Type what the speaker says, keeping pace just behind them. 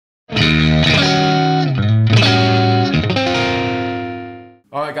Alright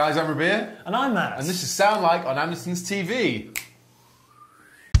guys, I'm Rabia. And I'm Matt. And this is Sound Like on Andertons TV.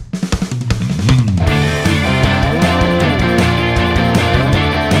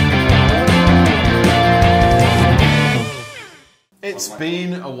 It's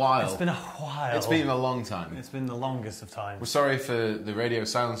been a while. It's been a while. It's been a long time. It's been the longest of times. We're sorry for the radio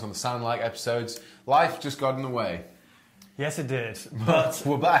silence on the Sound Like episodes. Life just got in the way. Yes, it did. But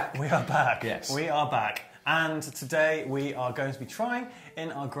we're back. We are back. Yes. We are back. And today we are going to be trying,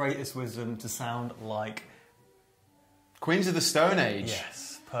 in our greatest wisdom, to sound like... Queens of the Stone Age.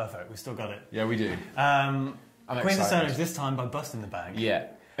 Yes, perfect. We still got it. Yeah, we do. Queens of the Stone Age, excited. this time by Busting the Bank. Yeah.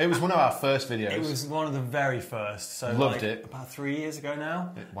 It was one of our first videos. It was one of the very first. So Loved it. About 3 years ago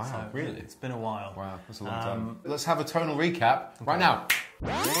now. Wow, so really? It's been a while. Wow, that's a long time. Let's have a tonal recap right now.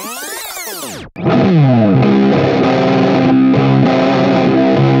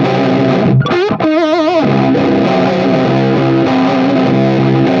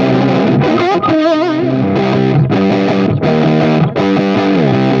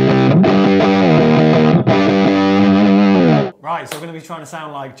 Right, so we're going to be trying to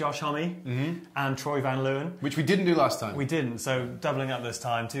sound like Josh Homme and Troy Van Leeuwen. Which we didn't do last time. We didn't, so doubling up this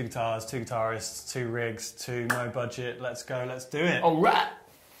time. 2 guitars, 2 guitarists, 2 rigs, 2 no budget. Let's go, let's do it. All right.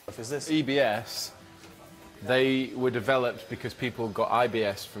 Is this? EBS, they were developed because people got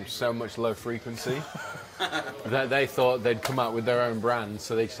IBS from so much low frequency that they thought they'd come out with their own brand,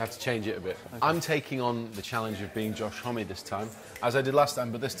 so they just had to change it a bit. Okay. I'm taking on the challenge of being Josh Homme this time, as I did last time,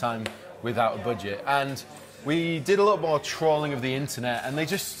 but this time without a budget. And we did a lot more trawling of the internet, and they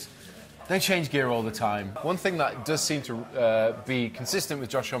change gear all the time. One thing that does seem to be consistent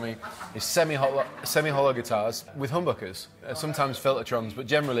with Josh Homme is semi-hollow guitars with humbuckers. Sometimes Filtertrons, but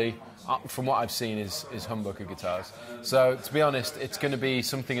generally, from what I've seen, is humbucker guitars. So, to be honest, it's going to be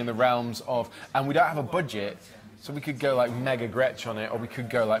something in the realms of... And we don't have a budget, so we could go like mega Gretsch on it, or we could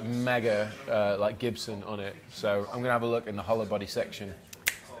go like mega like Gibson on it. So, I'm going to have a look in the hollow body section.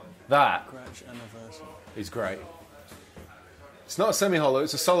 That Gretsch and a Versa. Is great. It's not a semi-hollow,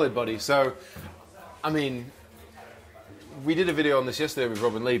 it's a solid body. So, I mean, we did a video on this yesterday with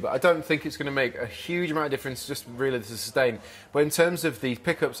Rob and Lee, but I don't think it's going to make a huge amount of difference just really to sustain. But in terms of the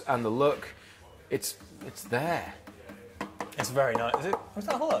pickups and the look, it's there. It's very nice. Is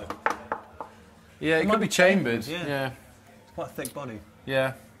that hollow? Yeah, it could be chambered. Yeah. It's quite a thick body.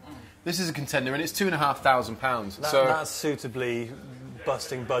 Yeah. This is a contender, and it's £2,500. So that's suitably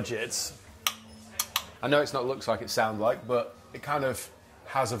busting budgets. I know it's not looks like it sounds like, but it kind of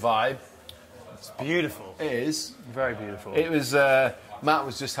has a vibe. It's beautiful. It is. Very beautiful. It was, Matt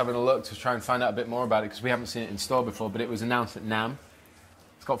was just having a look to try and find out a bit more about it because we haven't seen it in store before, but it was announced at NAMM.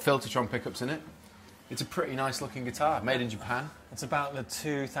 It's got Filtertron pickups in it. It's a pretty nice looking guitar, made in Japan. It's about the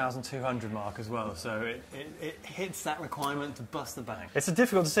 2,200 mark as well, so it hits that requirement to bust the bank. It's a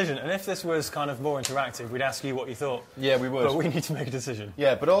difficult decision, and if this was kind of more interactive, we'd ask you what you thought. Yeah, we would. But we need to make a decision.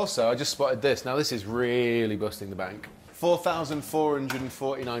 Yeah, but also, I just spotted this. Now, this is really busting the bank.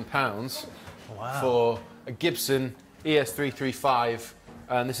 £4,449 for a Gibson ES335,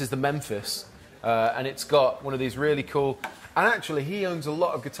 and this is the Memphis, and it's got one of these really cool... And actually, he owns a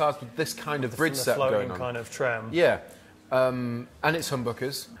lot of guitars with this kind of bridge set going on. Kind of trem. Yeah. And it's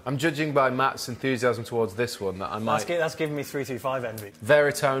humbuckers. I'm judging by Matt's enthusiasm towards this one that I might... That's giving me 325 envy.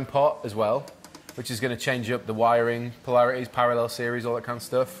 Veritone pot as well, which is going to change up the wiring, polarities, parallel series, all that kind of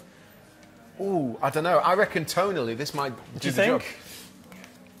stuff. Ooh, I don't know. I reckon tonally this might do the job.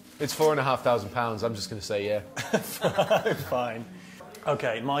 It's £4,500. I'm just going to say yeah. Fine.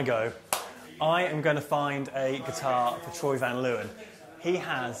 Okay, my go. I am going to find a guitar for Troy Van Leeuwen. He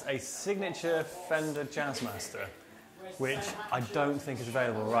has a signature Fender Jazzmaster, which I don't think is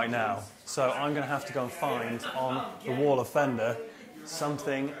available right now. So I'm going to have to go and find on the wall of Fender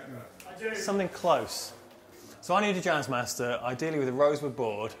something close. So I need a Jazzmaster, ideally with a rosewood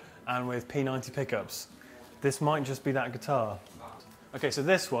board and with P90 pickups. This might just be that guitar. Okay, so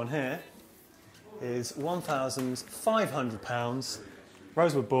this one here is £1,500,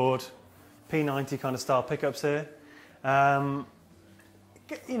 rosewood board, P90 kind of style pickups here. You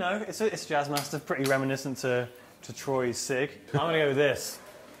know, it's a Jazzmaster, pretty reminiscent to Troy's Sig. I'm going to go with this.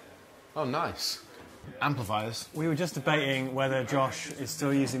 Oh, nice. Amplifiers. We were just debating whether Josh is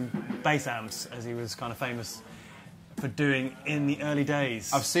still using bass amps, as he was kind of famous for doing in the early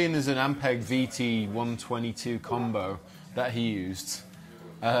days. I've seen there's an Ampeg VT122 combo that he used.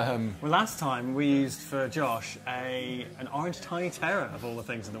 Well, last time we used for Josh an orange Tiny Terror of all the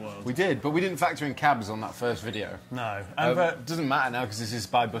things in the world. We did, but we didn't factor in cabs on that first video. No. It doesn't matter now because this is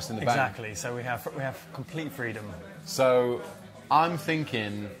by busting the bank. Exactly, so we have complete freedom. So I'm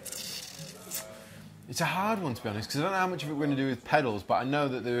thinking It's a hard one, to be honest, because I don't know how much of it we're going to do with pedals, but I know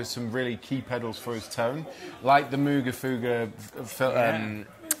that there are some really key pedals for his tone, like the Mooga Fuga,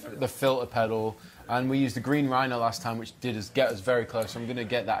 the filter pedal, and we used the Green Rhino last time, which did get us very close, so I'm going to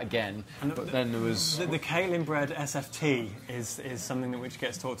get that again. But then there was... The Caitlin Bred SFT is something which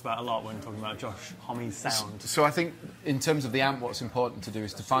gets talked about a lot when talking about Josh Homme's sound. So I think, in terms of the amp, what's important to do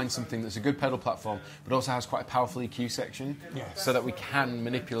is to find something that's a good pedal platform, but also has quite a powerful EQ section, so that we can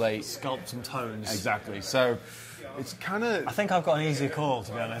manipulate... Sculpt some tones. Exactly. So it's kind of... I think I've got an easier call,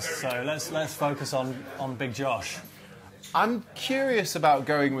 to be honest, so let's focus on Big Josh. I'm curious about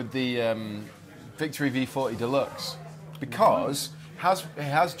going with the Victory V40 Deluxe because it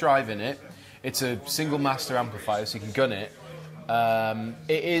has drive in it. It's a single master amplifier, so you can gun it.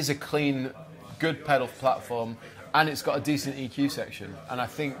 It is a clean, good pedal platform, and it's got a decent EQ section, and I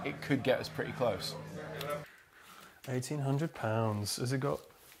think it could get us pretty close. £1,800. Has it got...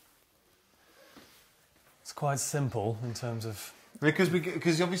 It's quite simple in terms of... Because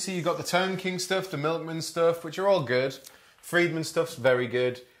obviously you've got the Tone King stuff, the Milkman stuff, which are all good. Friedman stuff's very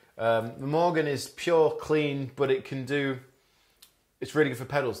good. The Morgan is pure clean, but it can do... It's really good for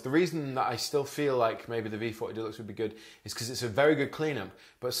pedals. The reason that I still feel like maybe the V40 Deluxe would be good is because it's a very good clean amp,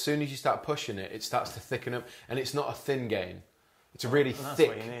 but as soon as you start pushing it, it starts to thicken up, and it's not a thin gain. It's a really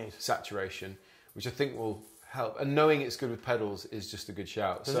thick saturation, which I think will help. And knowing it's good with pedals is just a good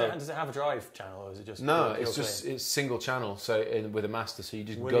shout. Does it have a drive channel, or is it just... No, it's single channel, so with a master, so you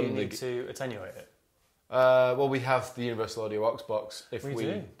just gun the... Will you need to attenuate it? Well, we have the Universal Audio aux box if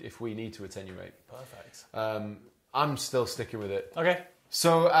we need to attenuate. Perfect. I'm still sticking with it. Okay.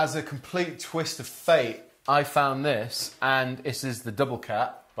 So, as a complete twist of fate, I found this, and this is the Double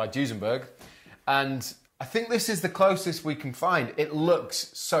Cat by Duesenberg, and I think this is the closest we can find. It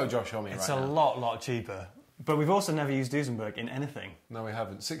looks so Josh Homme right now. It's a lot cheaper, but we've also never used Duesenberg in anything. No, we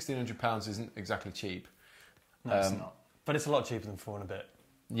haven't. £1,600 isn't exactly cheap. No, it's not. But it's a lot cheaper than 4 and a bit.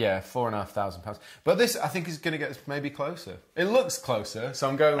 Yeah, £4,500. But this, I think, is going to get us maybe closer. It looks closer, so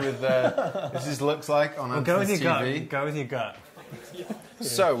I'm going with this looks like on Andertons TV. Go with your gut.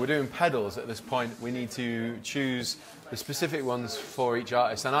 So we're doing pedals at this point. We need to choose the specific ones for each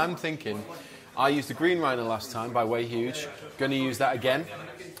artist. And I'm thinking, I used the Green Rhino last time by Way Huge. Going to use that again,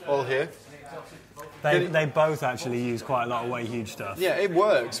 all here. They both actually use quite a lot of Way Huge stuff. Yeah, it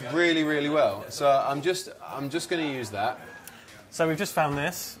works really, really well. So I'm just going to use that. So we've just found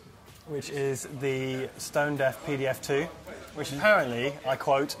this, which is the Stone Deaf PDF2, which apparently, I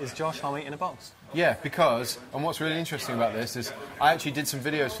quote, is Josh Homme in a box. Yeah, because, and what's really interesting about this is, I actually did some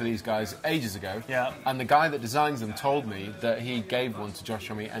videos for these guys ages ago, and the guy that designs them told me that he gave one to Josh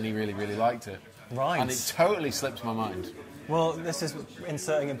Homme and he really, really liked it. Right. And it totally slipped my mind. Well, this is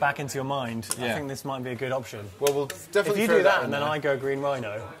inserting it back into your mind. Yeah. I think this might be a good option. Well, we'll definitely if you do that and then I go Green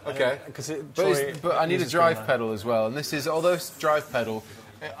Rhino. Okay. But I need a drive pedal as well, and this is, although it's drive pedal,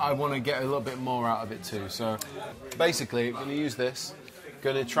 I want to get a little bit more out of it too. So basically, I'm going to use this.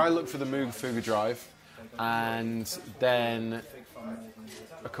 Going to try and look for the Mooga Fuga drive, and then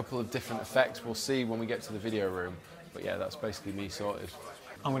a couple of different effects we'll see when we get to the video room. But yeah, that's basically me sorted.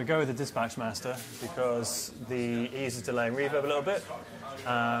 I'm going to go with the Dispatch Master because the ease is delaying reverb a little bit.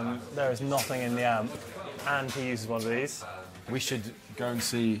 There is nothing in the amp, and he uses one of these. We should go and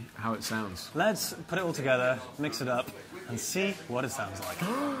see how it sounds. Let's put it all together, mix it up, and see what it sounds like.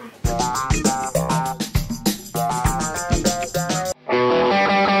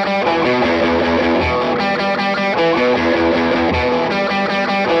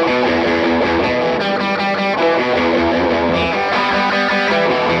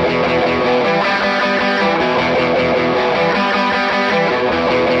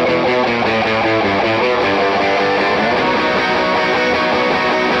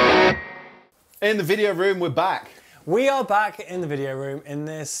 In the video room, we're back. We are back in the video room in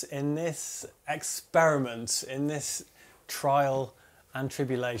this experiment, in this trial and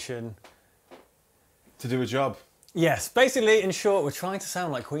tribulation. To do a job. Yes, basically, in short, we're trying to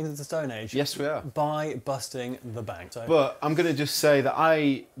sound like Queens of the Stone Age. Yes, we are. By busting the bank. So. But I'm going to just say that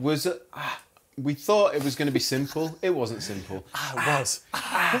we thought it was going to be simple. It wasn't simple. It was.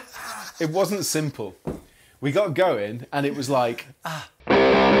 It wasn't simple. We got going, and it was like...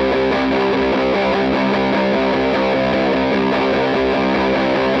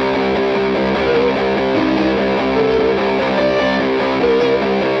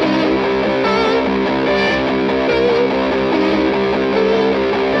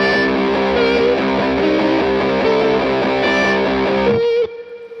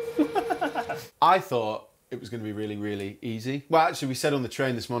 I thought it was going to be really, really easy. Well, actually, we said on the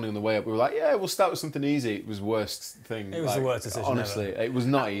train this morning on the way up, we were like, yeah, we'll start with something easy. It was the worst thing. It was the worst decision honestly, ever. It was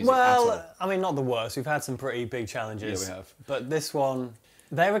not easy Well, at all. I mean, not the worst. We've had some pretty big challenges. Yeah, we have. But this one,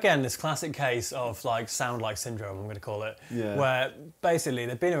 there again, this classic case of like sound like syndrome, I'm going to call it. Yeah. Where basically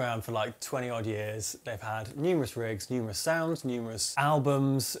they've been around for like 20 odd years. They've had numerous rigs, numerous sounds, numerous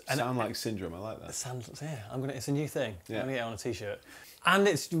albums. And Sound like syndrome, I like that. yeah, it's a new thing. Yeah. I'm going to get it on a t-shirt. And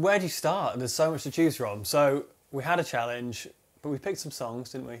it's, where do you start? There's so much to choose from. So we had a challenge, but we picked some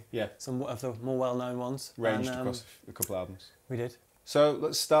songs, didn't we? Yeah. Some of the more well-known ones. Ranged across a couple albums. We did. So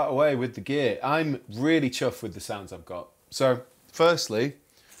let's start away with the gear. I'm really chuffed with the sounds I've got. So firstly,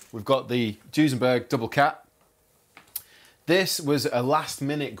 we've got the Duesenberg Double Cat. This was a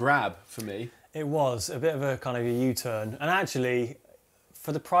last-minute grab for me. It was a bit of a kind of a U-turn, and actually,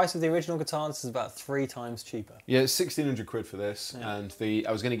 for the price of the original guitar, this is about 3 times cheaper. Yeah, it's 1,600 quid for this, and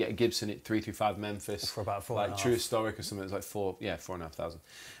I was going to get a Gibson at 335 Memphis for about 4.5. like True Historic or something. It's like 4,500.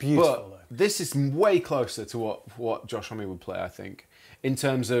 Beautiful, but though. This is way closer to what Josh Homme would play, I think, in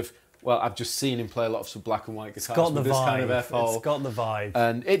terms of. Well, I've just seen him play a lot of black and white guitars with this kind of F-hole. It's got the vibe.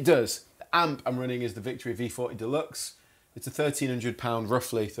 And it does. The amp I'm running is the Victory V40 Deluxe. It's a £1,300,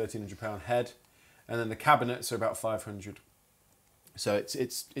 roughly £1,300 head. And then the cabinets are about 500. So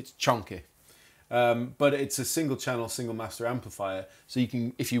it's chunky. But it's a single channel, single master amplifier. So you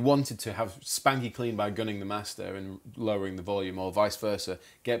can, if you wanted to have spanky clean by gunning the master and lowering the volume or vice versa,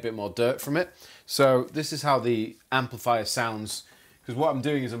 get a bit more dirt from it. So this is how the amplifier sounds. Because what I'm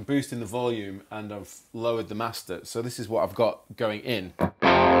doing is I'm boosting the volume and I've lowered the master. So this is what I've got going in.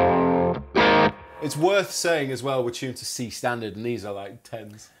 It's worth saying as well, we're tuned to C standard and these are like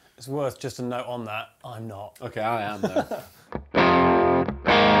 10s. It's worth just a note on that, I'm not. Okay, I am though.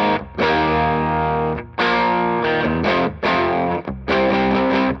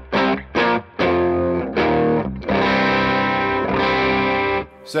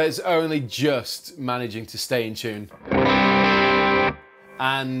 So it's only just managing to stay in tune.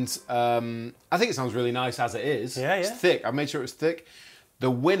 And I think it sounds really nice as it is. Yeah, yeah. It's thick. I made sure it was thick.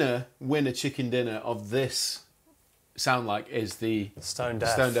 The winner chicken dinner of this sound like is the Stone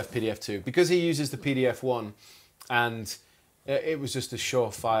Deaf PDF 2 because he uses the PDF 1, and it was just a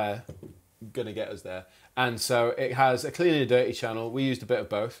surefire gonna get us there. And so it has a clean and a dirty channel. We used a bit of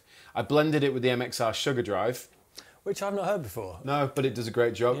both. I blended it with the MXR Sugar Drive. Which I've not heard before. No, but it does a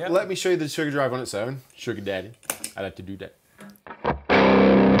great job. Yep. Let me show you the Sugar Drive on its own. Sugar Daddy. I like to do that.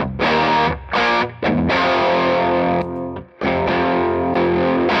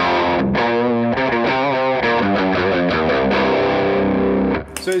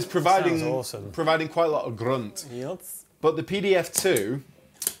 So it's providing awesome. Providing quite a lot of grunt. Yes. But the PDF 2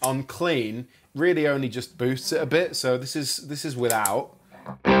 on clean really only just boosts it a bit. So this is without,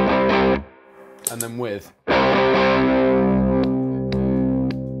 and then with.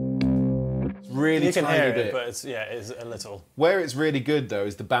 It's really you can tiny hear bit. it, but it's a little. Where it's really good though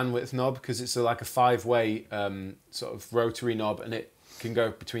is the bandwidth knob, because it's like a 5-way sort of rotary knob, and it can go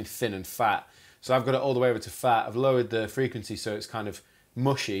between thin and fat. So I've got it all the way over to fat. I've lowered the frequency so it's kind of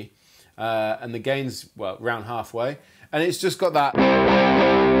mushy, and the gain's around halfway, and it's just got that.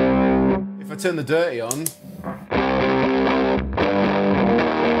 If I turn the dirty on,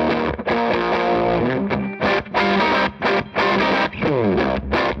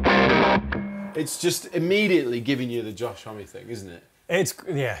 it's just immediately giving you the Josh Homme thing, isn't it? It's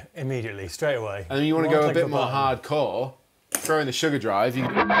immediately, straight away. And then you want to go a bit more hardcore, throw in the Sugar Drive. You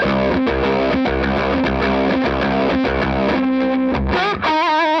can...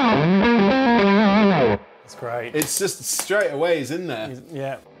 That's great. It's just straight away, isn't there?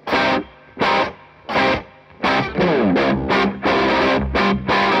 Yeah.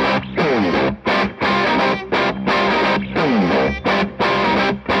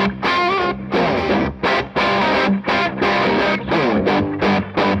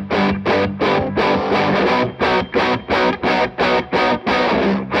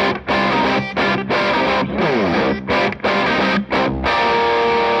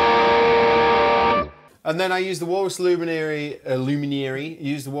 And then I used the Walrus Luminary,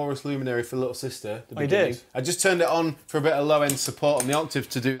 used the Walrus Luminary for Little Sister. Oh, you did? I just turned it on for a bit of low-end support on the octave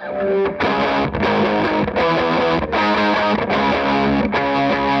to do...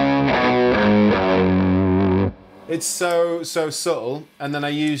 It's so subtle. And then I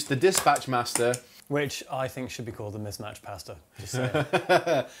used the Dispatch Master... Which I think should be called the Mismatch Pasta. Just saying.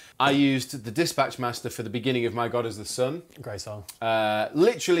 I used the Dispatch Master for the beginning of My God Is the Sun. Great song.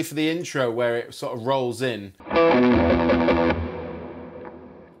 Literally for the intro where it sort of rolls in.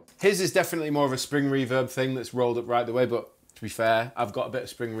 His is definitely more of a spring reverb thing that's rolled up right the way, but to be fair. I've got a bit of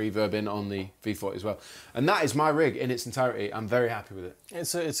spring reverb in on the V40 as well. And that is my rig in its entirety. I'm very happy with it.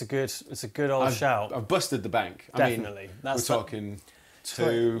 It's a good old shout. I've busted the bank. Definitely. I mean, we're talking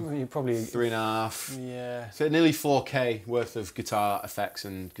 2, you probably 3.5. Yeah. So nearly 4K worth of guitar effects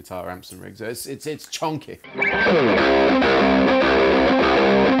and guitar amps and rigs. So it's chunky.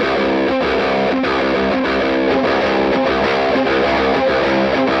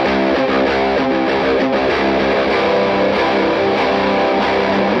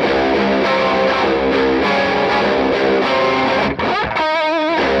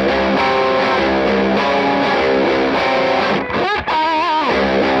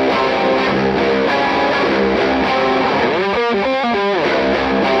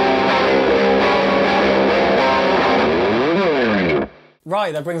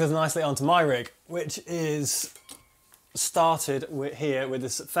 Right, that brings us nicely onto my rig, which is started here with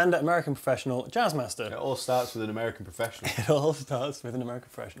this Fender American Professional Jazzmaster. It all starts with an American Professional. It all starts with an American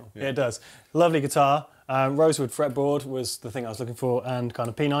Professional. Yeah, it does. Lovely guitar. Rosewood fretboard was the thing I was looking for, and kind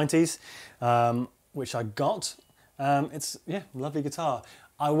of P90s, which I got. It's, yeah, lovely guitar.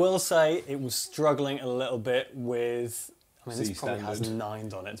 I will say it was struggling a little bit with... I mean, this probably has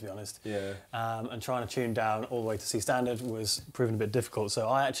 9s on it, to be honest. Yeah. And trying to tune down all the way to C standard was proving a bit difficult. So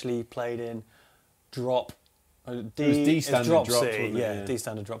I actually played in drop, D standard drop drop, C, yeah, D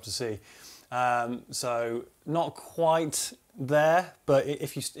standard drop to C. So not quite there, but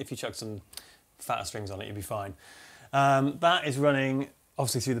if you chuck some fatter strings on it, you'll be fine. That is running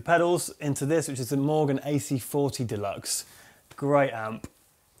obviously through the pedals into this, which is the Morgan AC40 Deluxe. Great amp.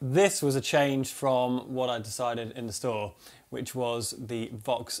 This was a change from what I decided in the store, which was the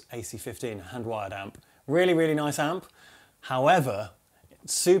Vox AC15 hand-wired amp. Really, really nice amp. However,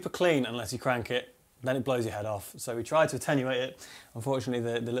 it's super clean unless you crank it, then it blows your head off. So we tried to attenuate it.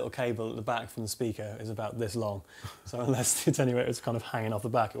 Unfortunately, the little cable at the back from the speaker is about this long. So unless the attenuator was kind of hanging off the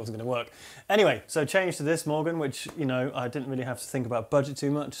back, it wasn't going to work. Anyway, so changed to this Morgan, which, you know, I didn't really have to think about budget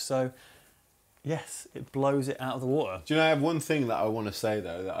too much. So yes, it blows it out of the water. Do you know, I have one thing that I want to say,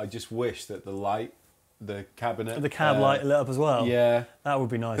 though, that I just wish that the light, the cabinet... The cab light lit up as well? Yeah. That would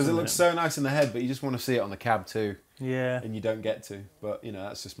be nice, because it looks so nice in the head, but you just want to see it on the cab too. Yeah. And you don't get to. But, you know,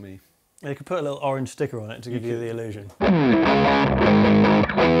 that's just me. You could put a little orange sticker on it to give you the illusion.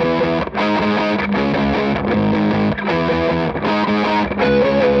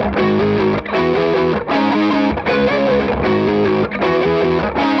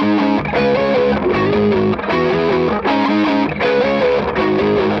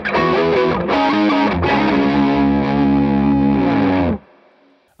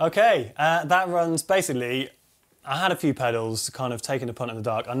 Okay, that runs basically, I had a few pedals kind of taking a punt in the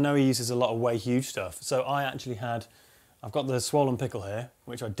dark. I know he uses a lot of way huge stuff. So I actually I've got the Swollen Pickle here,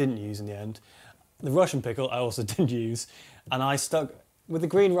 which I didn't use in the end. The Russian Pickle I also didn't use. And I stuck with the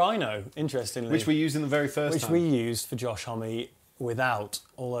Green Rhino, interestingly. Which we used in the very first time. Which we used for Josh Homme without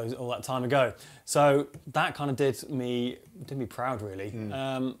all that time ago. So that kind of did me proud, really.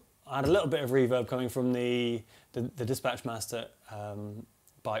 I had a little bit of reverb coming from the Dispatch Master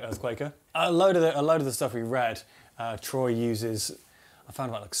by Earthquaker. A load of the stuff we read, Troy uses, I found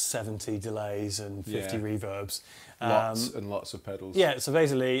about like 70 delays and 50 reverbs. Lots and lots of pedals. Yeah, so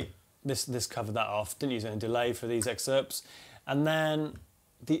basically this covered that off. Didn't use any delay for these excerpts. And then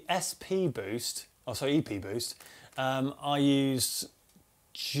the SP boost, EP boost, I used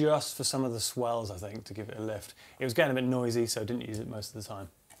just for some of the swells, I think, to give it a lift. It was getting a bit noisy, so I didn't use it most of the time.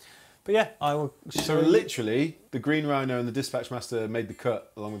 But yeah, I will show So literally, the Green Rhino and the Dispatch Master made the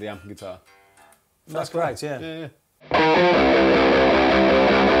cut along with the amp and guitar. That's correct, yeah. Yeah.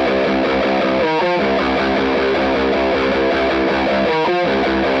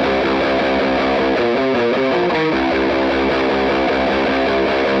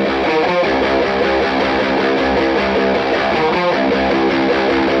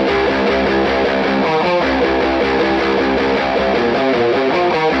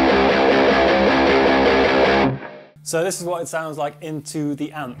 So this is what it sounds like into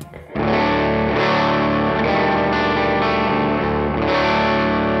the amp.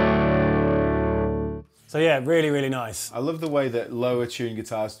 So yeah, really, really nice. I love the way that lower tuned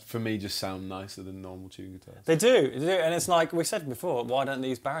guitars, for me, just sound nicer than normal tuned guitars. They do, and it's like we said before, why don't they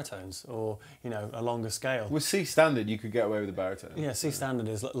use baritones or, you know, a longer scale? With C standard, you could get away with a baritone. Yeah, C standard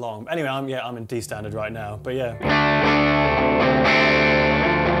is long. Anyway, I'm in D standard right now, but yeah.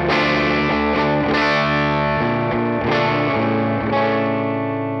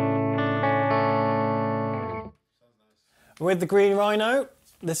 With the Green Rhino,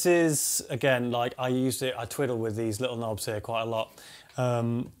 this is, again, like I twiddle with these little knobs here quite a lot,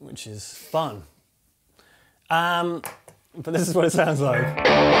 which is fun. but this is what it sounds like.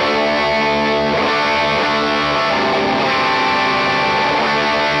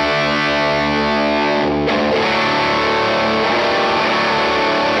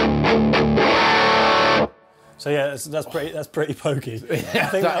 So yeah, that's pretty pokey. Yeah, I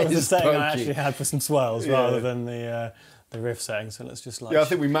think that was the setting pokey. I actually had for some swells rather than the riff setting. So let's just like I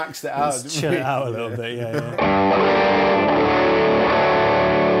think we maxed it out. let's chill it out a little bit. Yeah.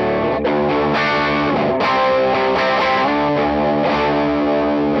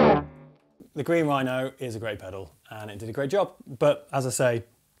 The Green Rhino is a great pedal, and it did a great job. But as I say,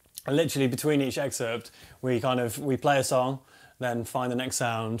 literally between each excerpt, we play a song, then find the next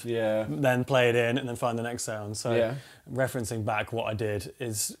sound, then play it in, and then find the next sound. So referencing back what I did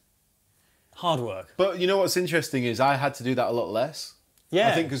is hard work. But you know what's interesting is I had to do that a lot less. Yeah.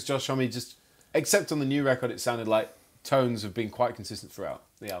 I think because Josh Homme except on the new record, it sounded like tones have been quite consistent throughout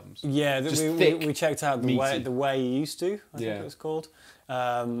the albums. Yeah, we checked out the way you used to, I think it was called.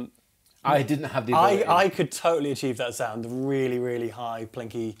 I didn't have the ability. I could totally achieve that sound, the really, really high,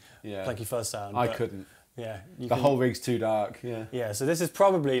 plinky fuzz sound. I couldn't. Yeah, the whole rig's too dark. Yeah. So this is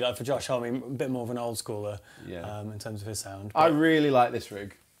probably like for Josh Homme a bit more of an old schooler in terms of his sound. But I really like this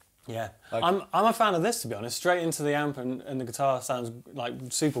rig. Yeah, I'm a fan of this, to be honest. Straight into the amp and the guitar sounds like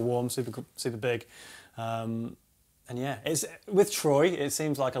super warm, super big. And yeah, it's with Troy. It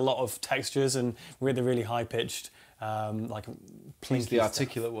seems like a lot of textures and really high pitched, like He's the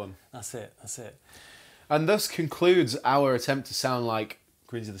articulate one. That's it. And thus concludes our attempt to sound like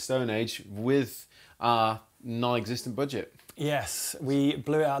Queens of the Stone Age with our non-existent budget. Yes, we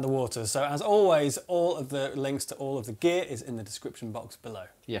blew it out of the water. So as always, all of the links to all of the gear is in the description box below.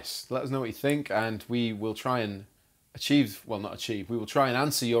 Yes, let us know what you think, and we will try and we will try and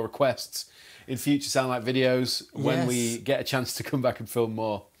answer your requests in future Sound Like videos when we get a chance to come back and film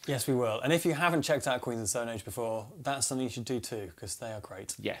more. Yes, we will. And if you haven't checked out Queens of the Stone Age before, that's something you should do too, because they are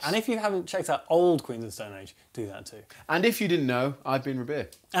great. Yes. And if you haven't checked out old Queens of the Stone Age, do that too. And if you didn't know, I've been Rabir.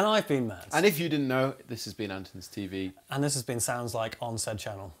 And I've been Matt. And if you didn't know, this has been Andertons TV. And this has been Sounds Like on said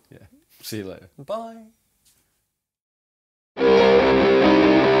channel. Yeah. See you later. Bye.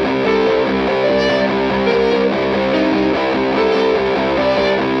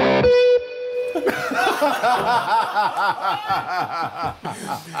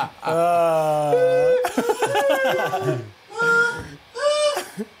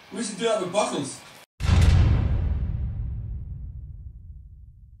 We should do that with buckles.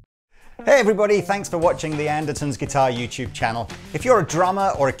 Hey everybody, thanks for watching the Andertons Guitar YouTube channel. If you're a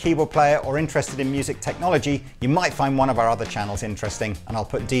drummer or a keyboard player or interested in music technology, you might find one of our other channels interesting, and I'll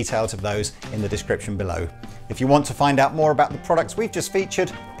put details of those in the description below. If you want to find out more about the products we've just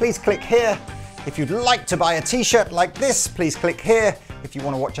featured, please click here. If you'd like to buy a t-shirt like this, please click here. If you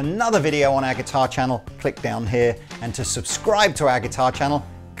want to watch another video on our guitar channel, click down here. And to subscribe to our guitar channel,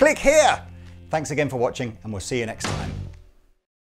 click here. Thanks again for watching, and we'll see you next time.